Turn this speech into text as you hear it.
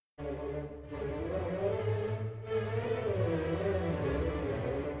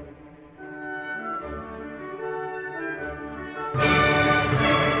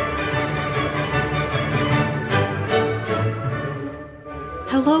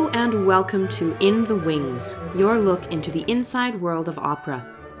Hello and welcome to In the Wings, your look into the inside world of opera.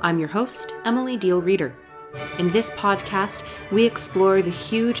 I'm your host, Emily Deal Reader. In this podcast, we explore the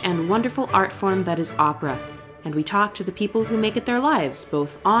huge and wonderful art form that is opera, and we talk to the people who make it their lives,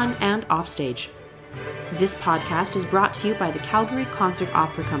 both on and off stage. This podcast is brought to you by the Calgary Concert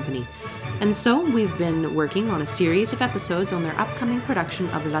Opera Company, and so we've been working on a series of episodes on their upcoming production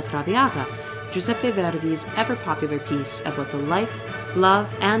of La Traviata, Giuseppe Verdi's ever-popular piece about the life,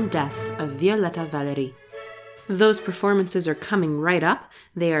 love, and death of Violetta Valéry. Those performances are coming right up.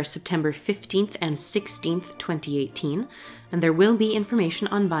 They are September 15th and 16th, 2018, and there will be information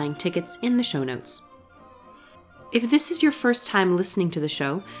on buying tickets in the show notes. If this is your first time listening to the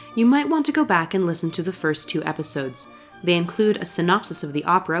show, you might want to go back and listen to the first two episodes. They include a synopsis of the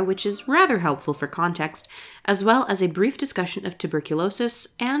opera, which is rather helpful for context, as well as a brief discussion of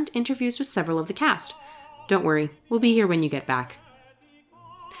tuberculosis and interviews with several of the cast. Don't worry, we'll be here when you get back.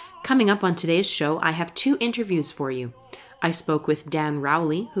 Coming up on today's show, I have two interviews for you. I spoke with Dan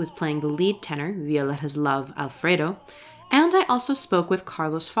Rowley, who is playing the lead tenor, Violetta's love, Alfredo, and I also spoke with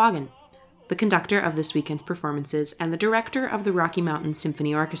Carlos Fagan, the conductor of this weekend's performances and the director of the Rocky Mountain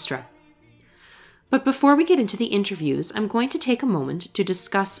Symphony Orchestra. But before we get into the interviews, I'm going to take a moment to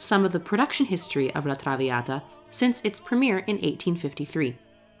discuss some of the production history of La Traviata since its premiere in 1853.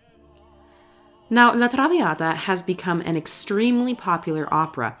 Now, La Traviata has become an extremely popular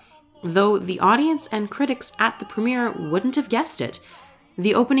opera, though the audience and critics at the premiere wouldn't have guessed it.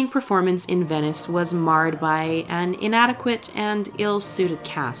 The opening performance in Venice was marred by an inadequate and ill-suited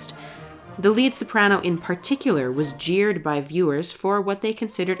cast. The lead soprano in particular was jeered by viewers for what they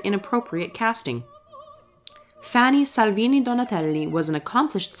considered inappropriate casting. Fanny Salvini Donatelli was an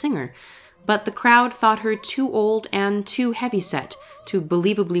accomplished singer, but the crowd thought her too old and too heavyset to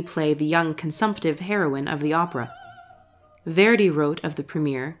believably play the young consumptive heroine of the opera. Verdi wrote of the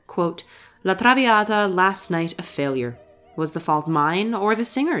premiere, quote, "La Traviata last night a failure. Was the fault mine or the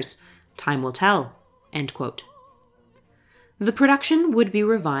singer's? Time will tell." End quote. The production would be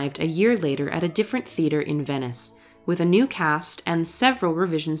revived a year later at a different theater in Venice, with a new cast and several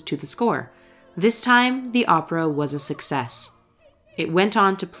revisions to the score. This time, the opera was a success. It went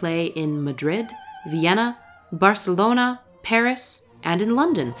on to play in Madrid, Vienna, Barcelona, Paris, and in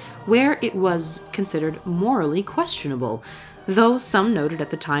London, where it was considered morally questionable, though some noted at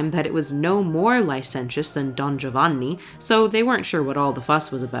the time that it was no more licentious than Don Giovanni, so they weren't sure what all the fuss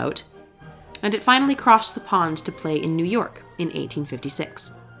was about. And it finally crossed the pond to play in New York in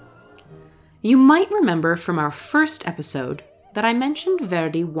 1856. You might remember from our first episode that I mentioned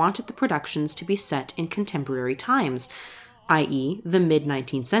Verdi wanted the productions to be set in contemporary times, i.e. the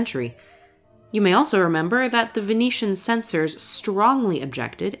mid-19th century. You may also remember that the Venetian censors strongly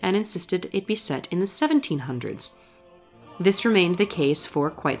objected and insisted it be set in the 1700s. This remained the case for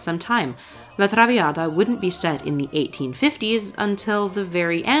quite some time. La Traviata wouldn't be set in the 1850s until the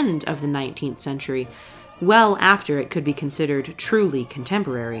very end of the 19th century, well after it could be considered truly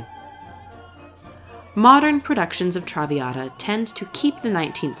contemporary. Modern productions of Traviata tend to keep the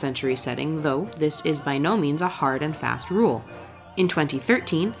 19th century setting, though this is by no means a hard and fast rule. In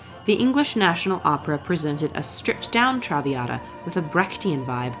 2013, the English National Opera presented a stripped-down Traviata with a Brechtian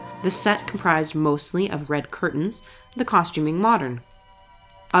vibe. The set comprised mostly of red curtains, the costuming modern.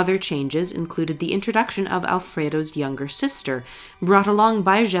 Other changes included the introduction of Alfredo's younger sister, brought along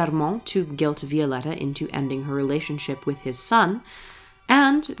by Germont to guilt Violetta into ending her relationship with his son,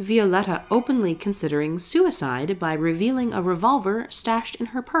 and Violetta openly considering suicide by revealing a revolver stashed in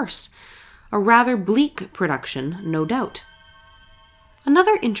her purse. A rather bleak production, no doubt.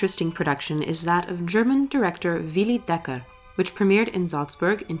 Another interesting production is that of German director Willy Decker, which premiered in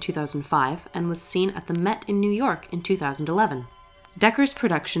Salzburg in 2005 and was seen at the Met in New York in 2011. Decker's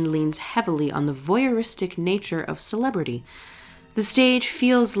production leans heavily on the voyeuristic nature of celebrity. The stage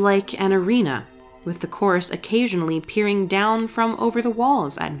feels like an arena, with the chorus occasionally peering down from over the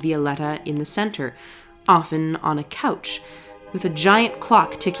walls at Violetta in the center, often on a couch, with a giant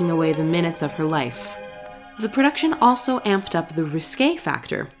clock ticking away the minutes of her life. The production also amped up the risque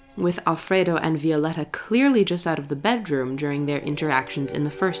factor, with Alfredo and Violetta clearly just out of the bedroom during their interactions in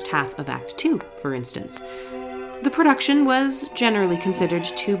the first half of Act 2, for instance. The production was generally considered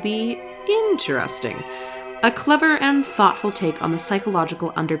to be interesting, a clever and thoughtful take on the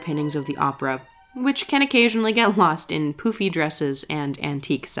psychological underpinnings of the opera, which can occasionally get lost in poofy dresses and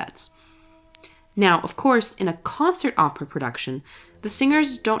antique sets. Now, of course, in a concert opera production, the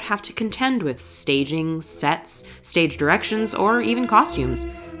singers don't have to contend with staging, sets, stage directions, or even costumes.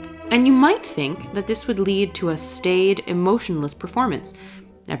 And you might think that this would lead to a staid, emotionless performance.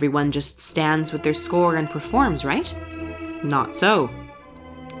 Everyone just stands with their score and performs, right? Not so.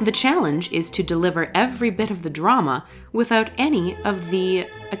 The challenge is to deliver every bit of the drama without any of the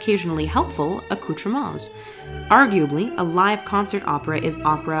occasionally helpful accoutrements. Arguably, a live concert opera is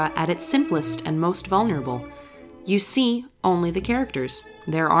opera at its simplest and most vulnerable. You see only the characters.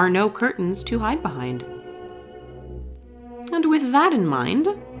 There are no curtains to hide behind. And with that in mind,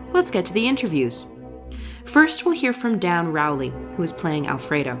 let's get to the interviews. First, we'll hear from Dan Rowley, who is playing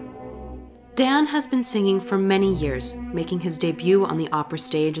Alfredo. Dan has been singing for many years, making his debut on the opera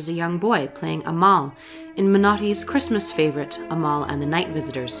stage as a young boy, playing Amal in Menotti's Christmas favorite, Amal and the Night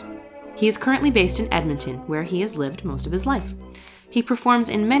Visitors. He is currently based in Edmonton, where he has lived most of his life. He performs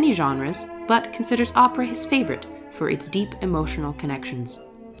in many genres, but considers opera his favorite for its deep emotional connections.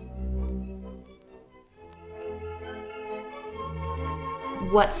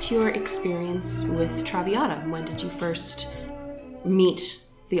 What's your experience with Traviata? When did you first meet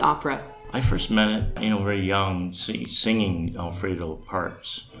the opera? I first met it, very young, singing Alfredo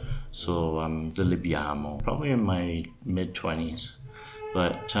parts. So the Libbiamo, probably in my mid-20s.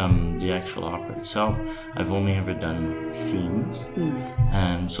 But the actual opera itself, I've only ever done scenes.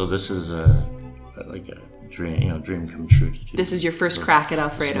 And so this is a dream come true to do. This is your first crack at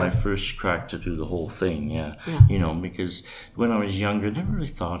Alfredo. This is my first crack to do the whole thing, yeah. Because when I was younger, I never really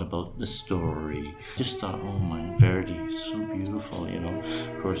thought about the story. Just thought, oh my, Verdi, so beautiful,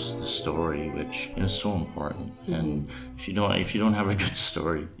 Of course, the story, which is so important. And if you don't have a good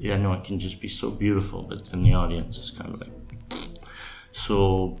story, it can just be so beautiful, but then the audience is kind of like.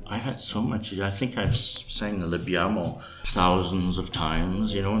 So I had so much. I think I've sang the Libbiamo thousands of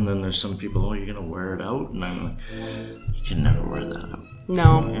times, and then there's some people, you're going to wear it out? And I'm like, you can never wear that out.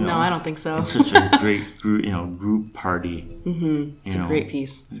 No, I don't think so. It's such a great group party. It's a great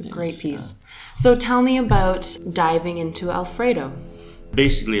piece. It's a great piece. So tell me about diving into Alfredo.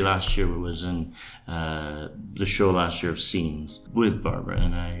 Basically, last year we was in the show last year of Scenes with Barbara,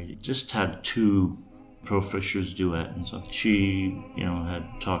 and I just had 2 Pro Fisher's duet, and so she, had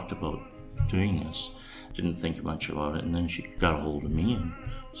talked about doing this. Didn't think much about it, and then she got a hold of me and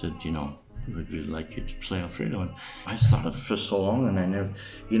said, would really like you to play Alfredo. And I thought of it for so long, and I never,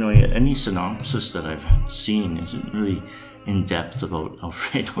 any synopsis that I've seen isn't really in depth about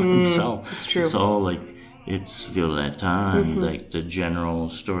Alfredo himself. It's true. It's all it's Violetta and the general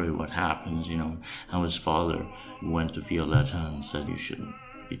story, what happens, how his father went to Violetta and said, you shouldn't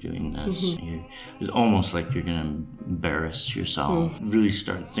be doing this. It's almost like you're going to embarrass yourself. Really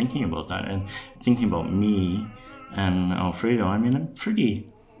start thinking about that and thinking about me and Alfredo. I'm pretty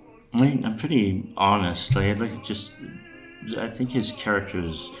honest. I think his character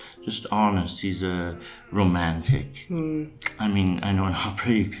is just honest. He's a romantic. I know in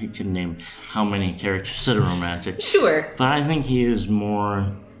opera you can name how many characters that are romantic. Sure. But I think he is more.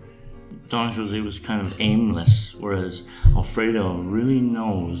 Don José was kind of aimless, whereas Alfredo really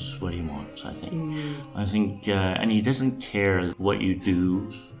knows what he wants, I think. And he doesn't care what you do.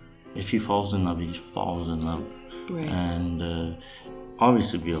 If he falls in love, he falls in love. Right. And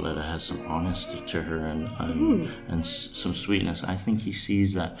obviously Violetta has some honesty to her and some sweetness. I think he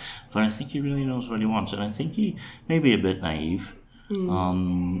sees that. But I think he really knows what he wants. And I think he may be a bit naive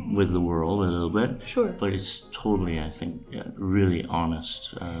with the world a little bit. Sure. But it's totally, I think, really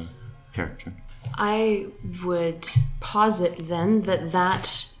honest character. I would posit then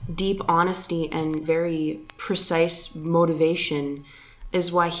that deep honesty and very precise motivation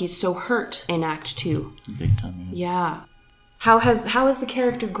is why he's so hurt in Act 2. Big time. Yeah. How has the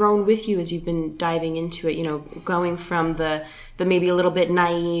character grown with you as you've been diving into it? Going from the maybe a little bit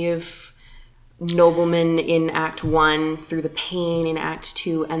naive nobleman in Act 1 through the pain in Act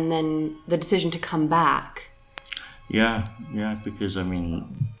 2, and then the decision to come back. Yeah, because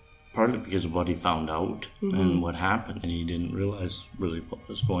partly because of what he found out and what happened, and he didn't realize really what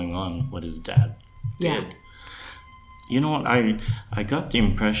was going on, what his dad did. Yeah. You know what, I got the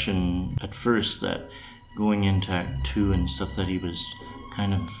impression at first that going into Act 2 and stuff that he was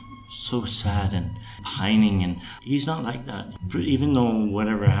kind of so sad and pining, and he's not like that. Even though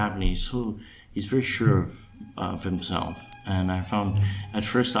whatever happened, he's very sure of himself. And I found, at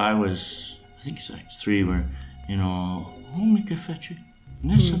first I think it's Act 3 where, oh, me que fece.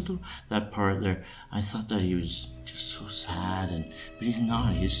 That part there, I thought that he was just so sad, but he's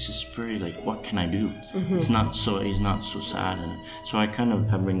not. He's just very what can I do? He's not so sad, and so I kind of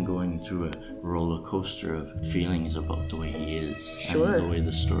have been going through a roller coaster of feelings about the way he is, sure, and the way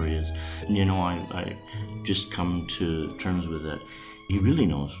the story is. And I just come to terms with that. He really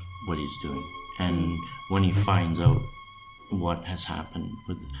knows what he's doing, and when he finds out what has happened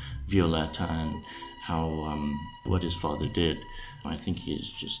with Violetta and how what his father did, I think he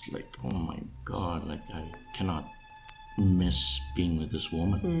is just oh my God, I cannot miss being with this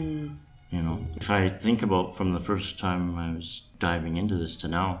woman. You know, if I think about from the first time I was diving into this to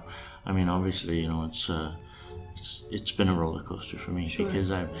now, I mean, obviously, you know, it's been a roller coaster for me because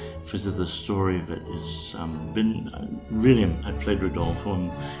the story of it has been really. I played Rodolfo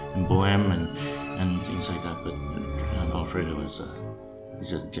in Bohème and things like that, but Alfredo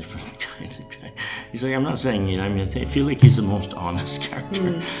he's a different kind of guy. He's like, I'm not saying, you know, I mean, I feel like he's the most honest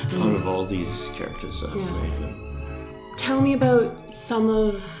character out of all these characters that I've played. Tell me about some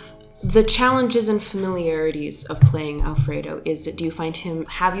of the challenges and familiarities of playing Alfredo.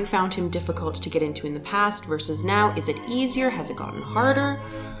 Have you found him difficult to get into in the past versus now? Is it easier? Has it gotten harder?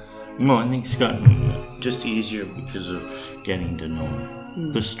 No, I think it's gotten just easier because of getting to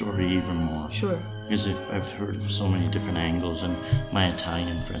know the story even more. Sure. Because I've heard of so many different angles, and my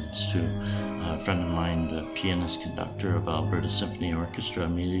Italian friends too. A friend of mine, the pianist conductor of Alberta Symphony Orchestra,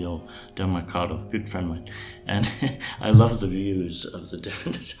 Emilio Del Mercado, good friend of mine. And I love the views of the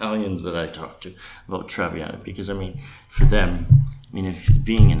different Italians that I talk to about Traviata, because I mean, for them, I mean, if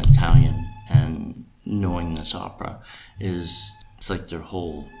being an Italian and knowing this opera it's like their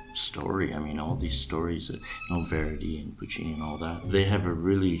whole story. I mean, all these stories that, you know, Verdi and Puccini and all that, they have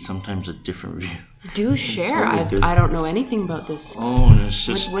sometimes a different view. Do share. I don't know anything about this. Oh, and it's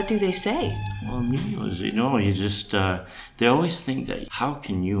just... What do they say? Well, Emilio, you know, you just... they always think that, how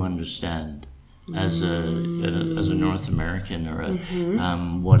can you understand as a North American or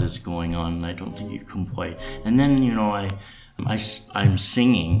what is going on? And I don't think you can quite... And then, you know, I'm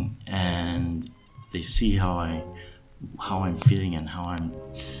singing and they see how I'm feeling and how I'm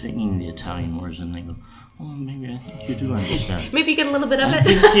singing the Italian words, and they go, "Oh, maybe I think you do understand." Maybe you get a little bit of it.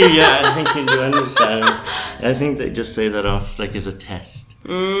 I think you do understand. I think they just say that off like as a test,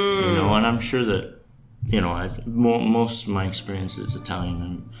 you know. And I'm sure that, you know, most of my experience is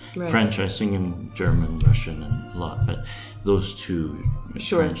Italian and French. I sing in German, Russian, and a lot, but those two,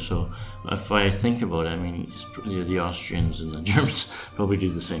 French. So if I think about it, I mean, the Austrians and the Germans probably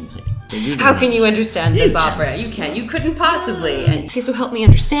do the same thing. How can you understand this opera? You can't. You couldn't possibly. Okay, so help me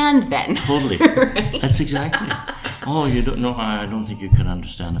understand then. Totally. Right? That's exactly. Oh, you don't know. I don't think you could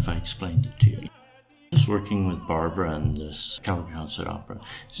understand if I explained it to you. Just working with Barbara and this Cavalry Concert Opera,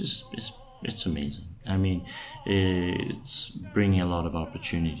 it's amazing. I mean, it's bringing a lot of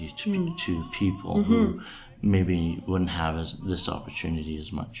opportunity to people who maybe wouldn't have this opportunity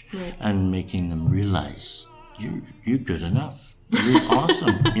as much, and making them realize you're good enough. You're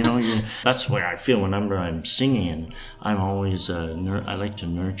awesome. You know, that's why I feel whenever I'm singing, and I'm always I like to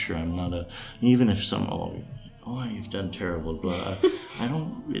nurture. I'm not even if you've done terrible, but I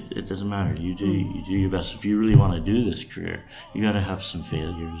don't. It doesn't matter. You do your best. If you really want to do this career, you got to have some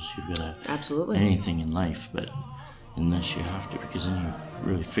failures. You've got to absolutely anything in life, but in this you have to, because then you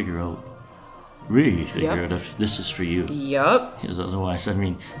really figure out if this is for you. Yep. Because otherwise, I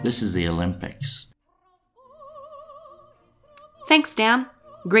mean, this is the Olympics. Thanks, Dan.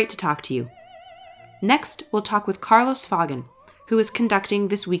 Great to talk to you. Next, we'll talk with Carlos Fagan, who is conducting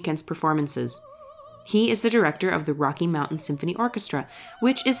this weekend's performances. He is the director of the Rocky Mountain Symphony Orchestra,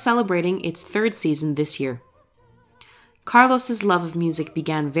 which is celebrating its 3rd season this year. Carlos's love of music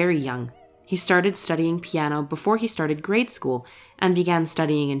began very young. He started studying piano before he started grade school and began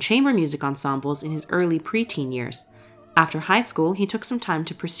studying in chamber music ensembles in his early preteen years. After high school, he took some time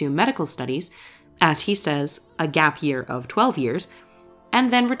to pursue medical studies, as he says, a gap year of 12 years, and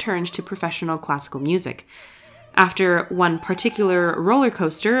then returned to professional classical music. After one particular roller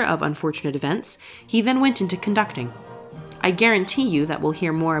coaster of unfortunate events, he then went into conducting. I guarantee you that we'll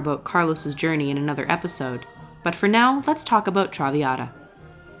hear more about Carlos's journey in another episode, but for now, let's talk about Traviata.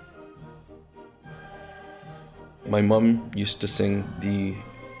 My mum used to sing the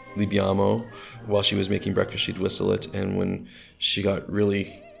Libiamo while she was making breakfast. She'd whistle it, and when she got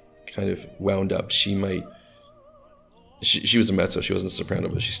really kind of wound up, she was a mezzo, she wasn't a soprano,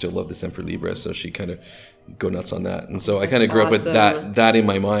 but she still loved the Sempre Libre, so she kind of go nuts on that. And so I kind of grew up with that in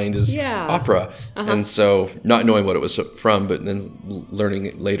my mind as opera. And so not knowing what it was from, but then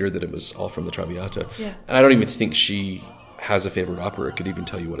learning later that it was all from the Traviata. Yeah. And I don't even think she has a favorite opera. It could even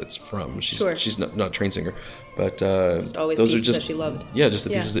tell you what it's from. She's not a trained singer, but just always those are just that she loved. Yeah, just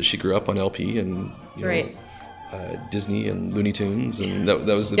the pieces that she grew up on LP and you know, Disney and Looney Tunes, and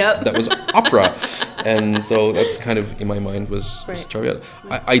that was opera, and so that's kind of in my mind was Traviata.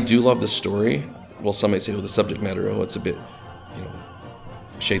 I do love the story. Well, some might say, the subject matter, it's a bit, you know,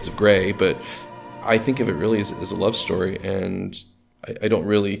 shades of gray, but I think of it really as a love story, and I don't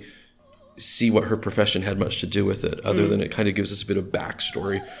really see what her profession had much to do with it, other than it kind of gives us a bit of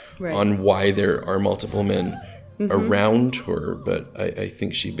backstory on why there are multiple men around her. But I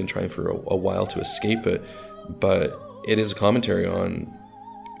think she'd been trying for a while to escape it. But it is a commentary on,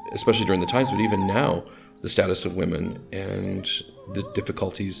 especially during the times, but even now, the status of women and the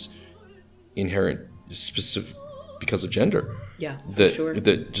difficulties inherent specific because of gender. Yeah, that, sure.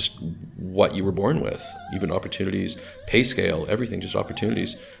 That just what you were born with, even opportunities, pay scale, everything, just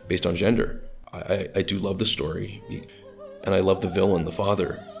opportunities based on gender. I do love the story, and I love the villain, the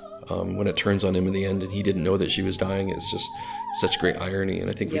father, when it turns on him in the end and he didn't know that she was dying. It's just such great irony, and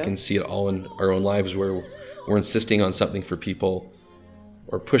I think we can see it all in our own lives where we're insisting on something for people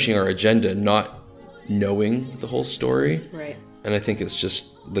or pushing our agenda, not knowing the whole story. Right. And I think it's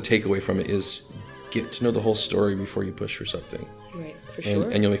just the takeaway from it is get to know the whole story before you push for something. Right, for sure.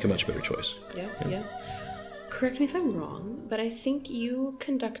 And you'll make a much better choice. Yeah. Correct me if I'm wrong, but I think you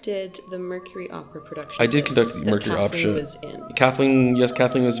conducted the Mercury Opera production. I did conduct the Mercury Opera. Kathleen was in.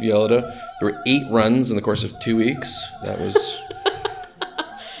 Kathleen was Violetta. There were 8 runs in the course of 2 weeks. That was...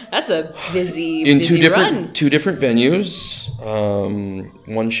 That's a busy run. Two different venues,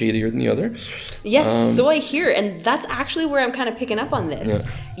 one shadier than the other. Yes, so I hear, and that's actually where I'm kind of picking up on this.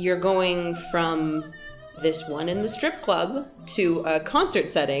 Yeah. You're going from this one in the strip club to a concert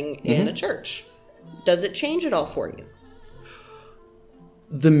setting in a church. Does it change at all for you?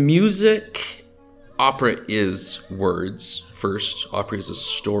 The music, opera is words first. Opera is a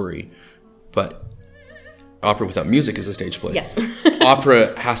story, but opera without music is a stage play. Yes.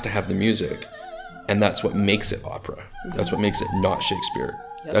 Opera has to have the music, and that's what makes it opera. Mm-hmm. That's what makes it not Shakespeare.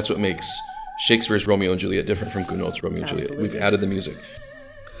 Yep. That's what makes Shakespeare's Romeo and Juliet different from Gounod's Romeo and Juliet. We've added the music.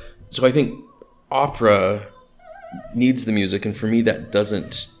 So I think opera needs the music, and for me that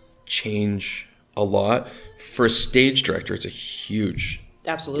doesn't change a lot. For a stage director, it's a huge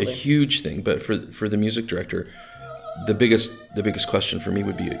thing, but for the music director, the biggest question for me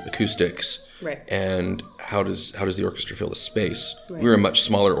would be acoustics. Right. And how does the orchestra fill the space? Right. We were a much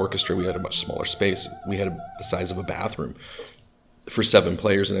smaller orchestra. We had a much smaller space. We had the size of a bathroom for 7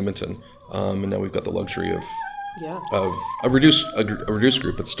 players in Edmonton, and now we've got the luxury of a reduced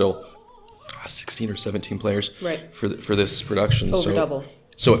group, but still 16 or 17 players for this production. Over double.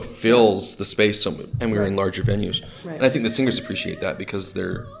 So it fills the space, and we're in larger venues. Right. And I think the singers appreciate that because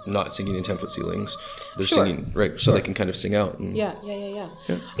they're not singing in 10-foot ceilings. They're singing, so they can kind of sing out. And, yeah.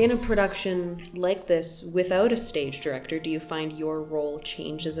 In a production like this, without a stage director, do you find your role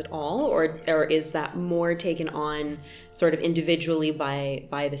changes at all? Or is that more taken on sort of individually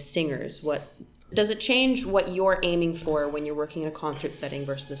by the singers? Does it change what you're aiming for when you're working in a concert setting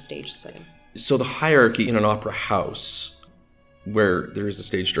versus a stage setting? So the hierarchy in an opera house, where there is a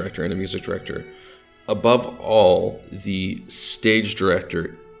stage director and a music director, above all, the stage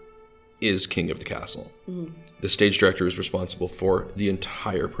director is king of the castle. Mm-hmm. The stage director is responsible for the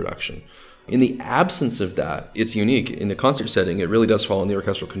entire production. In the absence of that, it's unique. In a concert setting, it really does fall on the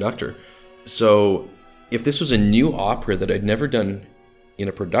orchestral conductor. So if this was a new opera that I'd never done in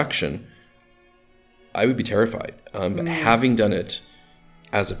a production, I would be terrified. But having done it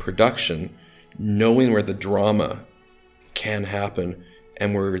as a production, knowing where the drama can happen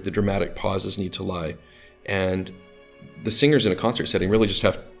and where the dramatic pauses need to lie, and the singers in a concert setting really just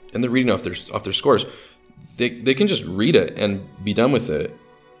have, and they're reading off their scores, they can just read it and be done with it,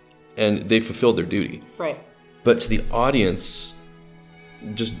 and they fulfilled their duty. Right. But to the audience,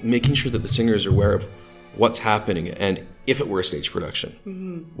 just making sure that the singers are aware of what's happening, and if it were a stage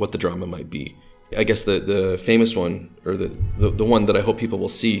production, what the drama might be. I guess the famous one, or the one that I hope people will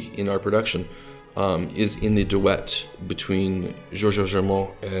see in our production, is in the duet between Giorgio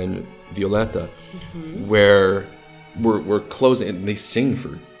Germont and Violetta, where we're closing, and they sing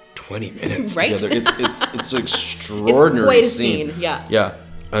for 20 minutes together. It's an extraordinary it's quite a scene. Yeah,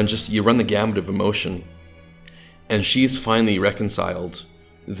 and just you run the gamut of emotion, and she's finally reconciled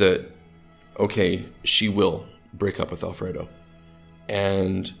that, okay, she will break up with Alfredo,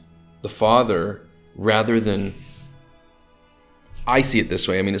 and the father, rather than, I see it this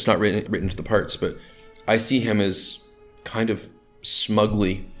way, I mean, it's not written into the parts, but I see him as kind of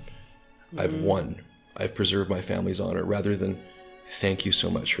smugly, I've won. I've preserved my family's honor, rather than thank you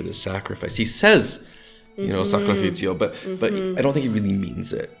so much for this sacrifice. He says, sacrificio, but I don't think he really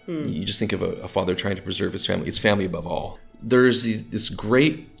means it. You just think of a father trying to preserve his family. It's family above all. There's this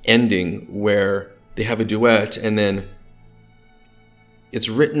great ending where they have a duet, and then it's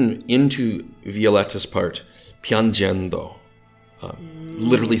written into Violetta's part, piangendo,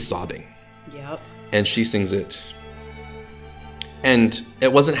 literally sobbing. Yep. And she sings it. And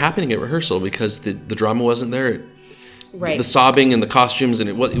it wasn't happening at rehearsal because the drama wasn't there. Right. The sobbing and the costumes, and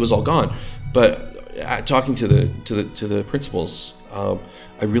it was all gone. But talking to the principals, I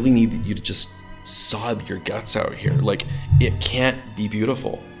really need you to just sob your guts out here. Like, it can't be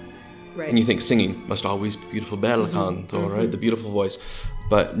beautiful Right. And you think singing must always be beautiful, bel canto, right? The beautiful voice.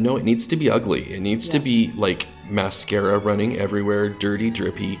 But no, it needs to be ugly. It needs to be like mascara running everywhere, dirty,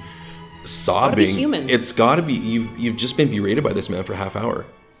 drippy, sobbing. It's got to be you've just been berated by this man for a half hour.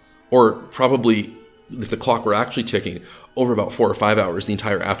 Or probably, if the clock were actually ticking, over about 4 or 5 hours, the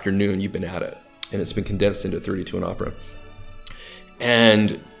entire afternoon you've been at it. And it's been condensed into 32 an opera.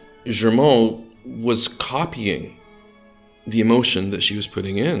 And Germont was copying the emotion that she was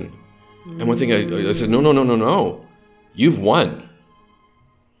putting in. And one thing I said, no. You've won.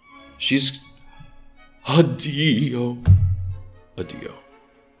 She's... Addio.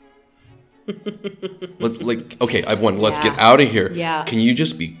 Okay, I've won. Let's get out of here. Yeah. Can you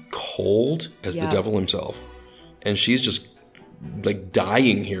just be cold as the devil himself? And she's just like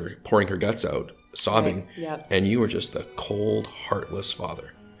dying here, pouring her guts out, sobbing. Right. Yep. And you are just the cold, heartless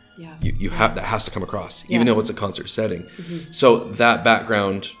father. Yeah. You have that has to come across, even though it's a concert setting. So that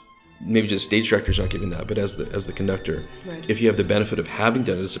background, maybe just stage director's not giving that, but as the conductor, if you have the benefit of having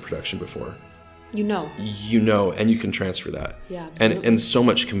done it as a production before, you know, and you can transfer that. Yeah, absolutely. And so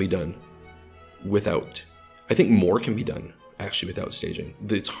much can be done without. I think more can be done actually without staging.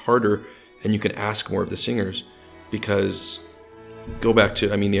 It's harder, and you can ask more of the singers because go back to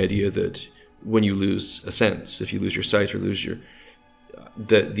the idea that when you lose a sense, if you lose your sight or lose your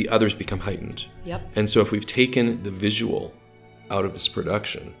the others become heightened. Yep. And so if we've taken the visual out of this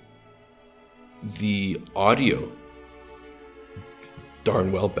production, the audio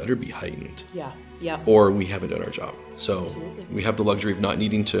darn well better be heightened. Yeah. Yeah. Or we haven't done our job. So Absolutely. we have the luxury of not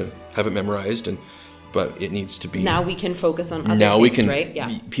needing to have it memorized, but it needs to be. Now we can focus on other things, right? Yeah.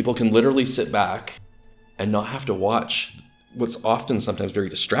 People can literally sit back and not have to watch what's often sometimes very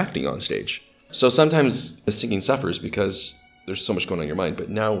distracting on stage. So sometimes the singing suffers because there's so much going on in your mind, but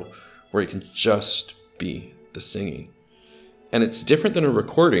now where it can just be the singing. And it's different than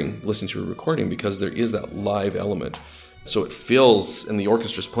listening to a recording, because there is that live element. So it feels, and the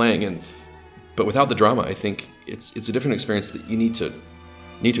orchestra's playing, but without the drama, I think it's a different experience that you need to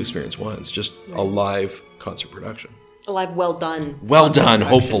experience once, just a live concert production. A live, well done,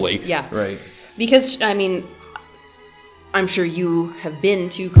 hopefully. Yeah. Right. Because, I'm sure you have been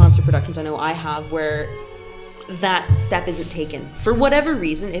to concert productions, I know I have, where that step isn't taken for whatever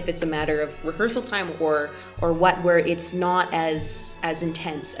reason, if it's a matter of rehearsal time or what, where it's not as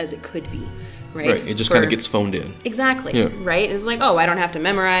intense as it could be, right? It just kind of gets phoned in. Exactly. Yeah. Right? It's like, oh, I don't have to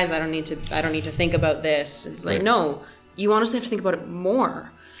memorize, I don't need to think about this. It's like, no, you honestly have to think about it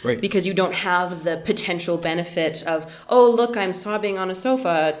more. Right. Because you don't have the potential benefit of, oh, look, I'm sobbing on a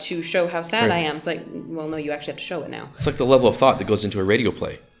sofa to show how sad I am. It's like, well, no, you actually have to show it now. It's like the level of thought that goes into a radio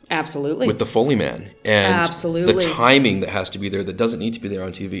play. Absolutely. With the Foley man. And absolutely. The timing that has to be there that doesn't need to be there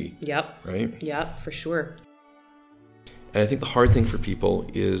on TV. Yep. Right? Yep, for sure. And I think the hard thing for people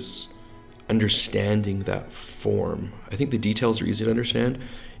is understanding that form. I think the details are easy to understand.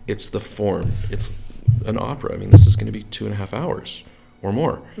 It's the form. It's an opera. This is going to be 2.5 hours or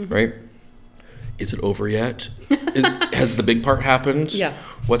more, right? Is it over yet? Has the big part happened? Yeah.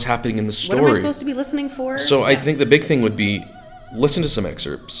 What's happening in the story? What am I supposed to be listening for? So I think the big thing would be listen to some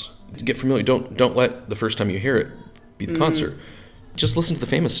excerpts. Get familiar. Don't let the first time you hear it be the concert. Just listen to the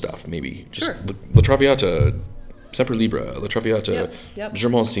famous stuff, maybe. Just sure. La Traviata, Sempre Libera, La Traviata, yep.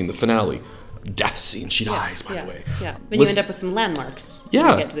 Germont scene, the finale. Death scene. She dies, by the way. Yeah. Then you end up with some landmarks when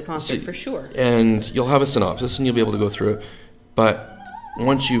you get to the concert, for sure. And you'll have a synopsis, and you'll be able to go through it. But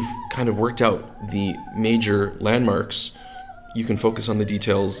once you've kind of worked out the major landmarks, you can focus on the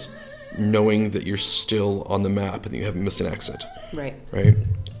details, knowing that you're still on the map and that you haven't missed an exit. Right.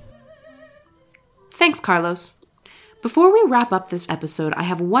 Thanks, Carlos. Before we wrap up this episode, I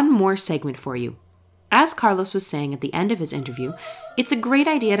have one more segment for you. As Carlos was saying at the end of his interview, it's a great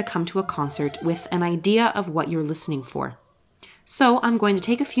idea to come to a concert with an idea of what you're listening for. So I'm going to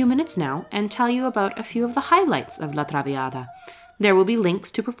take a few minutes now and tell you about a few of the highlights of La Traviata. There will be links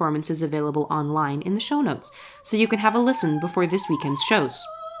to performances available online in the show notes, so you can have a listen before this weekend's shows.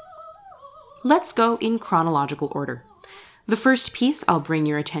 Let's go in chronological order. The first piece I'll bring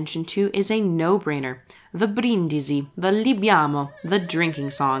your attention to is a no-brainer, the Brindisi, the Libiamo, the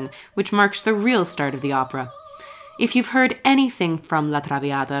drinking song, which marks the real start of the opera. If you've heard anything from La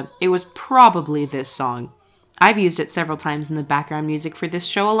Traviata, it was probably this song. I've used it several times in the background music for this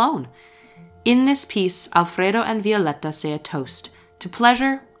show alone. In this piece, Alfredo and Violetta say a toast to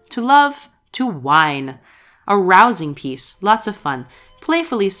pleasure, to love, to wine. A rousing piece, lots of fun,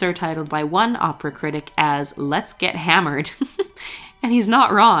 playfully surtitled by one opera critic as Let's Get Hammered. And he's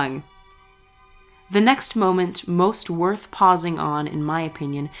not wrong. The next moment most worth pausing on, in my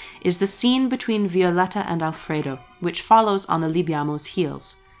opinion, is the scene between Violetta and Alfredo, which follows on the Libiamo's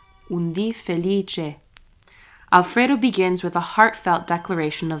heels. un dì felice. Alfredo begins with a heartfelt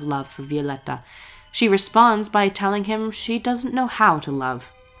declaration of love for Violetta. She responds by telling him she doesn't know how to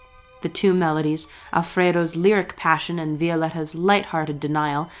love. The two melodies, Alfredo's lyric passion and Violetta's light-hearted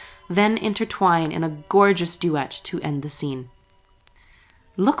denial, then intertwine in a gorgeous duet to end the scene.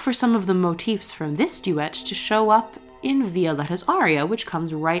 Look for some of the motifs from this duet to show up in Violetta's aria, which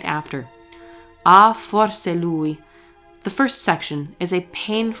comes right after. Ah, forse lui. The first section is a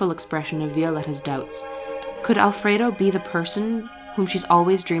painful expression of Violetta's doubts. Could Alfredo be the person whom she's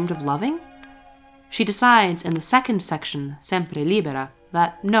always dreamed of loving? She decides in the second section, Sempre Libera,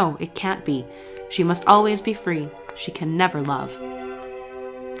 that no, it can't be. She must always be free. She can never love.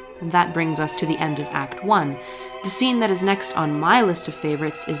 And that brings us to the end of Act 1. The scene that is next on my list of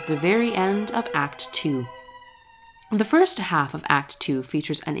favorites is the very end of Act 2. The first half of Act 2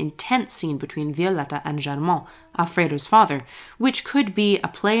 features an intense scene between Violetta and Germain, Alfredo's father, which could be a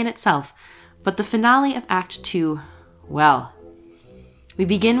play in itself, but the finale of Act 2, well. We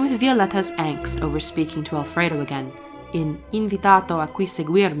begin with Violetta's angst over speaking to Alfredo again, in Invitato a qui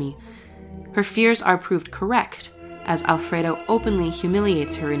seguirmi. Her fears are proved correct, as Alfredo openly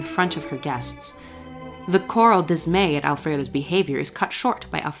humiliates her in front of her guests. The choral dismay at Alfredo's behavior is cut short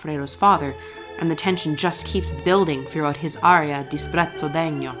by Alfredo's father, and the tension just keeps building throughout his aria Disprezzo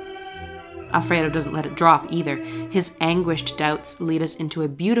degno. Alfredo doesn't let it drop either. His anguished doubts lead us into a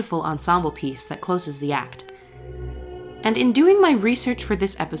beautiful ensemble piece that closes the act. And in doing my research for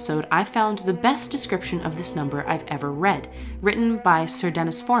this episode, I found the best description of this number I've ever read, written by Sir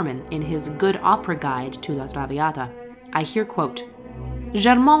Dennis Forman in his Good Opera Guide to La Traviata. I here quote,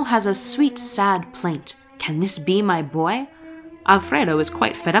 Germain has a sweet, sad plaint. Can this be my boy? Alfredo is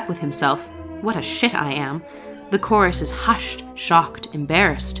quite fed up with himself. What a shit I am. The chorus is hushed, shocked,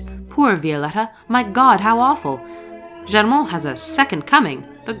 embarrassed. Poor Violetta. My God, how awful. Germain has a second coming.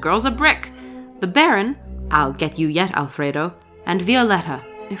 The girl's a brick. The Baron, I'll get you yet, Alfredo. And Violetta,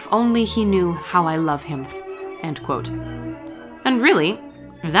 if only he knew how I love him. End quote. And really,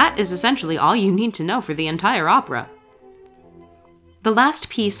 that is essentially all you need to know for the entire opera. The last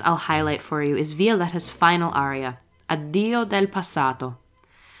piece I'll highlight for you is Violetta's final aria, Addio del passato.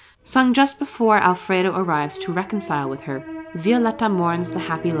 Sung just before Alfredo arrives to reconcile with her, Violetta mourns the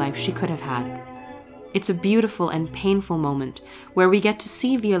happy life she could have had. It's a beautiful and painful moment where we get to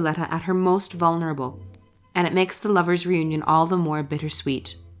see Violetta at her most vulnerable, and it makes the lovers' reunion all the more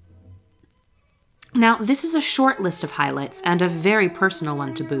bittersweet. Now, this is a short list of highlights and a very personal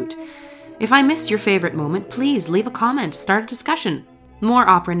one to boot. If I missed your favorite moment, please leave a comment, start a discussion. More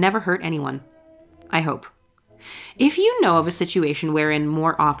opera never hurt anyone. I hope. If you know of a situation wherein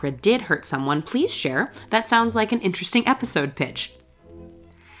more opera did hurt someone, please share. That sounds like an interesting episode pitch.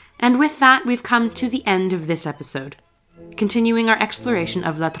 And with that, we've come to the end of this episode, continuing our exploration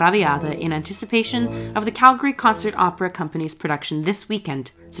of La Traviata in anticipation of the Calgary Concert Opera Company's production this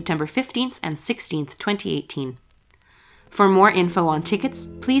weekend, September 15th and 16th, 2018. For more info on tickets,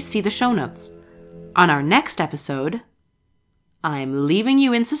 please see the show notes. On our next episode, I'm leaving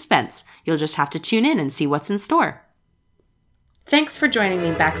you in suspense. You'll just have to tune in and see what's in store. Thanks for joining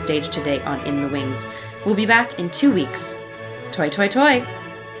me backstage today on In the Wings. We'll be back in 2 weeks. Toi toi toi!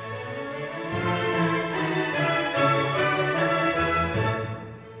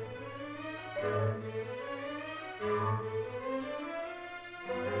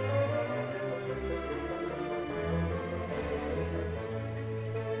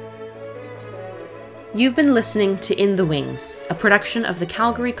 You've been listening to In the Wings, a production of the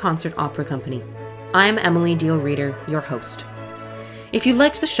Calgary Concert Opera Company. I'm Emily Deal Reader, your host. If you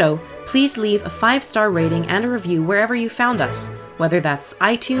liked the show, please leave a 5-star rating and a review wherever you found us, whether that's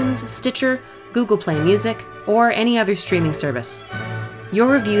iTunes, Stitcher, Google Play Music, or any other streaming service. Your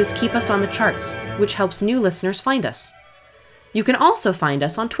reviews keep us on the charts, which helps new listeners find us. You can also find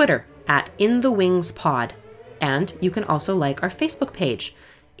us on Twitter at In the Wings Pod, and you can also like our Facebook page,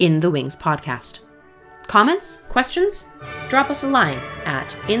 In the Wings Podcast. Comments? Questions? Drop us a line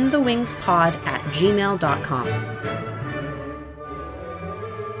at inthewingspod@gmail.com.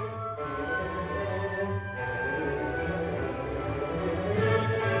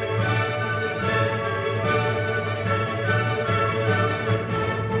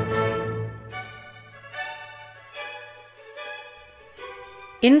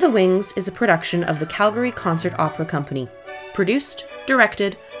 In the Wings is a production of the Calgary Concert Opera Company, produced,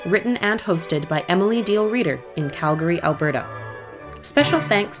 directed, written and hosted by Emily Deal Reader in Calgary, Alberta. Special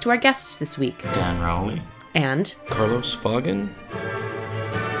thanks to our guests this week, Dan Rowley and Carlos Fagan.